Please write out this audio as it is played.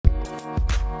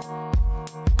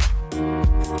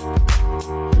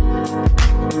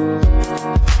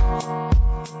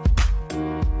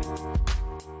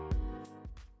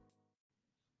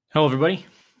Hello, everybody.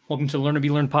 Welcome to Learn to Be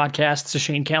Learned podcast. This is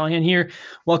Shane Callahan here.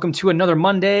 Welcome to another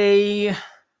Monday.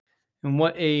 And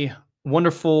what a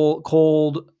wonderful,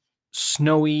 cold,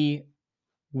 snowy,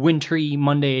 wintry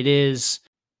Monday it is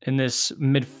in this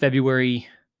mid-February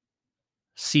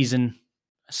season.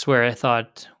 I swear I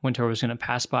thought winter was going to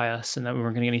pass by us and that we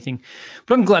weren't going to get anything.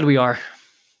 But I'm glad we are.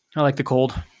 I like the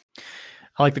cold.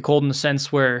 I like the cold in the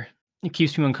sense where it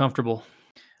keeps me uncomfortable.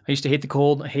 I used to hate the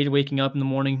cold. I hated waking up in the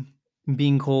morning and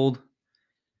being cold.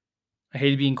 I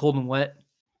hated being cold and wet.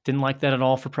 Didn't like that at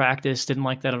all for practice. Didn't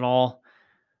like that at all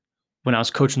when I was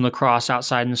coaching lacrosse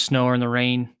outside in the snow or in the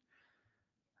rain.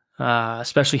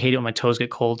 Especially hate it when my toes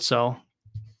get cold. So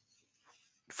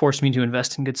it forced me to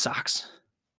invest in good socks.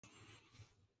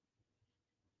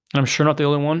 And I'm sure I'm not the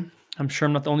only one. I'm sure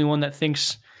I'm not the only one that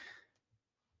thinks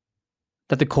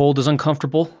that the cold is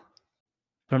uncomfortable.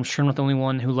 But I'm sure I'm not the only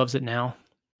one who loves it now.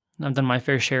 I've done my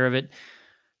fair share of it.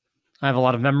 I have a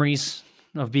lot of memories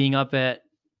of being up at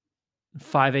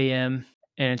 5 a.m.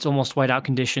 and it's almost whiteout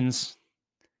conditions.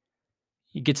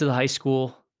 You get to the high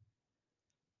school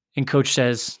and coach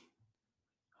says,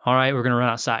 all right, we're going to run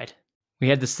outside. We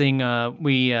had this thing,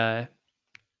 it's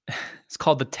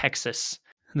called the Texas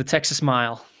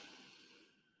Mile.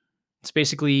 It's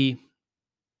basically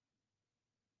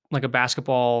like a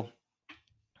basketball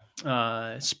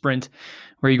sprint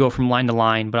where you go from line to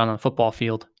line, but on a football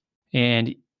field.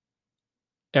 And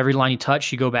every line you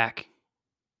touch, you go back.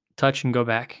 Touch and go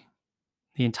back.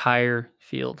 The entire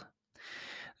field.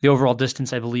 The overall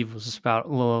distance, I believe, was about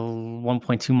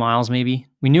 1.2 miles, maybe.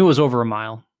 We knew it was over a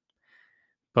mile,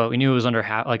 but we knew it was under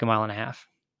like a mile and a half.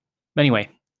 Anyway,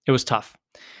 it was tough.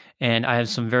 And I have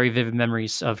some very vivid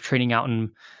memories of training out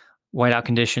in whiteout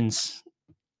conditions,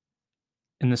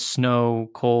 in the snow,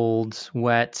 cold,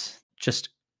 wet, just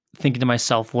thinking to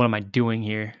myself, what am I doing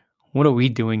here? What are we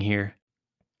doing here?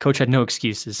 Coach had no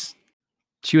excuses.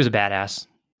 She was a badass,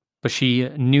 but she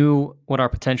knew what our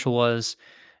potential was.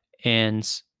 And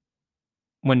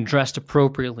when dressed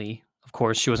appropriately, of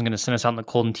course, she wasn't going to send us out in the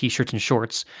cold in t-shirts and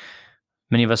shorts.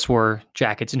 Many of us wore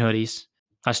jackets and hoodies.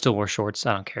 I still wore shorts.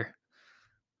 I don't care.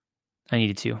 I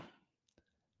needed to.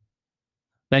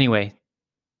 But anyway,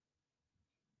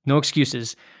 no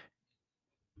excuses.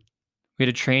 We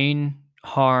had to train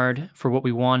hard for what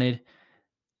we wanted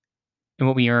and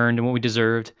what we earned and what we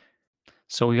deserved.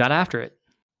 So we got after it.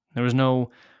 There was no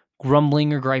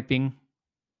grumbling or griping.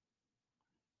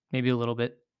 Maybe a little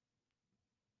bit.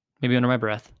 Maybe under my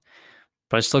breath.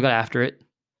 But I still got after it.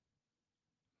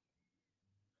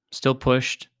 Still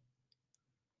pushed.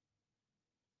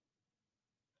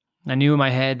 I knew in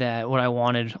my head that what I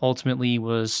wanted ultimately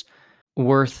was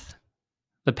worth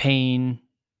the pain,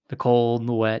 the cold,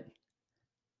 the wet.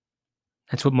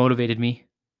 That's what motivated me.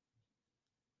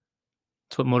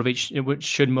 It's what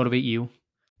should motivate you.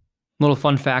 Little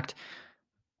fun fact,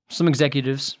 some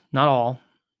executives, not all,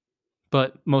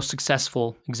 but most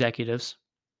successful executives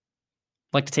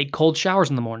like to take cold showers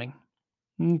in the morning.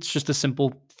 It's just a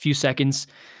simple few seconds,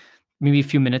 maybe a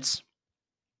few minutes.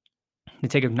 They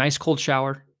take a nice cold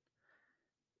shower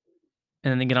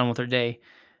and then they get on with their day.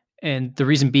 And the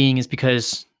reason being is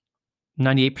because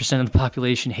 98% of the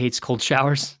population hates cold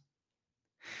showers.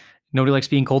 Nobody likes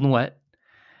being cold and wet.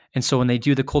 And so when they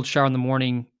do the cold shower in the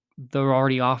morning, they're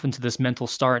already off into this mental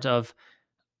start of,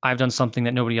 I've done something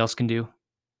that nobody else can do.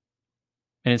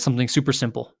 And it's something super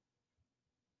simple.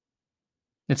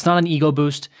 It's not an ego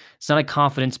boost. It's not a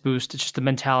confidence boost. It's just a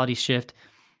mentality shift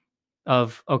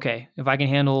of, okay, if I can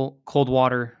handle cold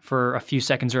water for a few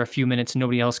seconds or a few minutes and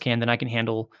nobody else can, then I can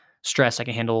handle stress. I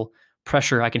can handle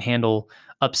pressure. I can handle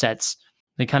upsets.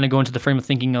 They kind of go into the frame of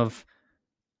thinking of,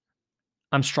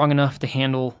 I'm strong enough to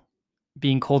handle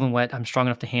being cold and wet. I'm strong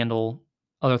enough to handle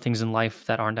other things in life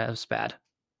that aren't as bad.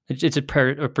 It's a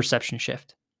perception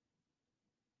shift.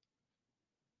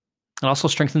 It also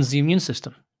strengthens the immune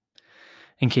system,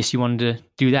 in case you wanted to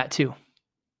do that too.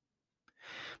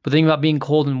 But the thing about being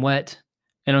cold and wet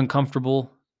and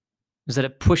uncomfortable is that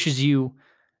it pushes you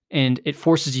and it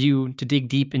forces you to dig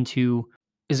deep into,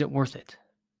 is it worth it?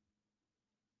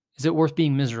 Is it worth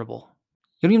being miserable?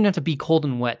 You don't even have to be cold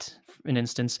and wet, for an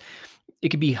instance. It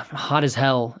could be hot as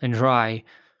hell and dry.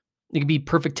 It could be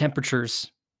perfect temperatures,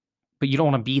 but you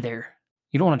don't want to be there.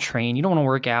 You don't want to train. You don't want to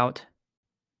work out,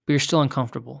 but you're still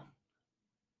uncomfortable.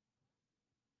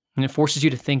 And it forces you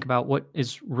to think about what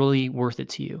is really worth it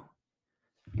to you.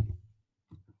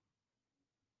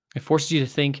 It forces you to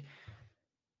think,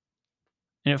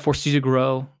 and it forces you to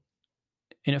grow,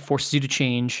 and it forces you to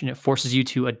change, and it forces you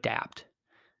to adapt,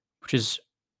 which is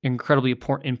incredibly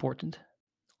important.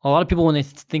 A lot of people, when they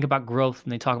think about growth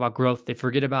and they talk about growth, they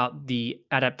forget about the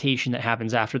adaptation that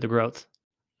happens after the growth.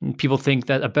 And people think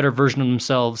that a better version of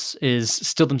themselves is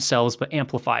still themselves, but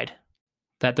amplified,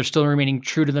 that they're still remaining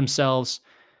true to themselves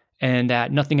and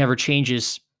that nothing ever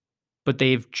changes, but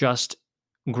they've just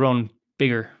grown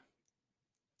bigger,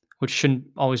 which shouldn't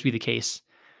always be the case.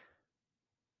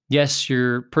 Yes,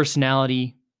 your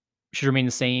personality should remain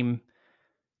the same.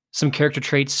 Some character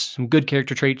traits, some good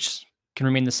character traits can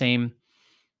remain the same.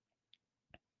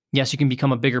 Yes, you can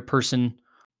become a bigger person,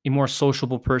 a more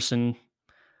sociable person,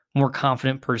 more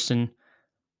confident person.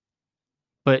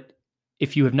 But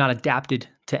if you have not adapted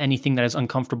to anything that is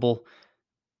uncomfortable,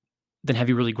 then have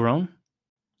you really grown?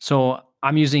 So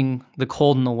I'm using the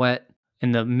cold and the wet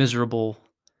and the miserable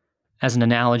as an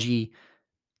analogy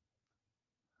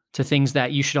to things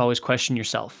that you should always question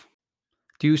yourself.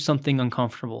 Do something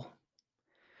uncomfortable.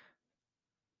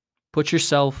 Put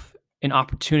yourself in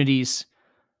opportunities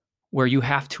where you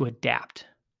have to adapt,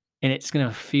 and it's going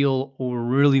to feel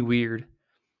really weird.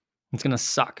 It's going to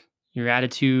suck. Your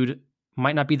attitude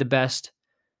might not be the best,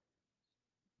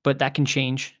 but that can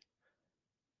change.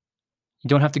 You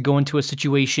don't have to go into a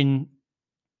situation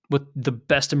with the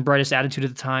best and brightest attitude at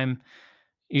the time.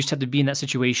 You just have to be in that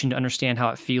situation to understand how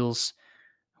it feels,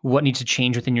 what needs to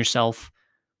change within yourself,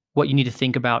 what you need to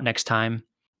think about next time.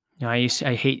 I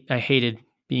hated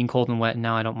being cold and wet, and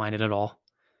now I don't mind it at all.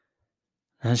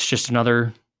 And it's just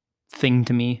another thing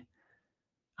to me.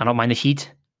 I don't mind the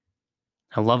heat.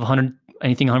 I love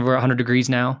anything over 100 degrees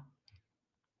now.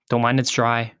 Don't mind it's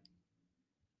dry.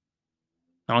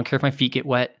 I don't care if my feet get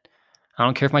wet. I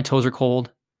don't care if my toes are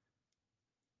cold.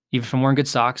 Even if I'm wearing good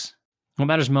socks. What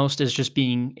matters most is just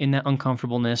being in that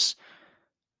uncomfortableness,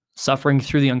 suffering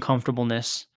through the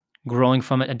uncomfortableness, growing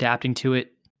from it, adapting to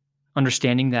it,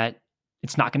 understanding that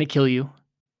it's not going to kill you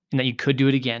and that you could do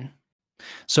it again.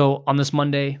 So on this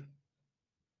Monday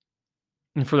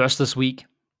and for the rest of this week,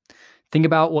 think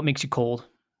about what makes you cold.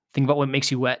 Think about what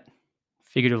makes you wet,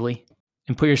 figuratively,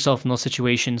 and put yourself in those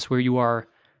situations where you are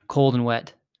cold and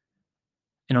wet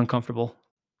and uncomfortable.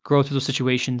 Grow through those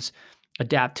situations,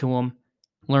 adapt to them,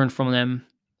 learn from them,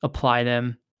 apply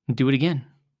them, and do it again.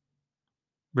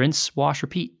 Rinse, wash,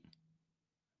 repeat.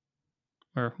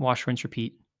 Or wash, rinse,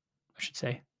 repeat, I should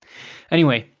say.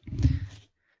 Anyway,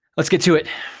 let's get to it.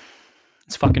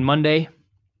 It's fucking Monday.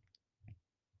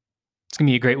 It's going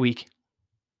to be a great week.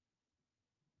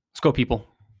 Let's go, people.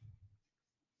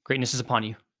 Greatness is upon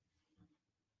you.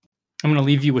 I'm going to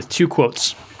leave you with two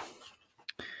quotes.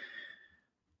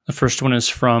 The first one is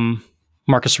from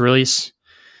Marcus Aurelius,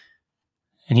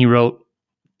 and he wrote,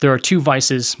 "There are two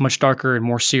vices much darker and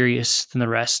more serious than the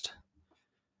rest: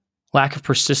 lack of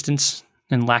persistence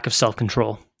and lack of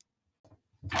self-control."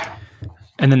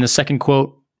 And then the second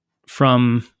quote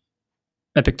from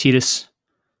Epictetus: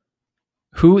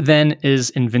 "Who then is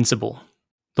invincible?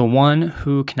 The one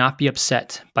who cannot be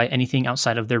upset by anything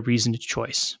outside of their reasoned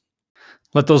choice."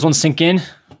 Let those ones sink in.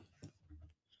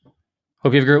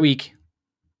 Hope you have a great week.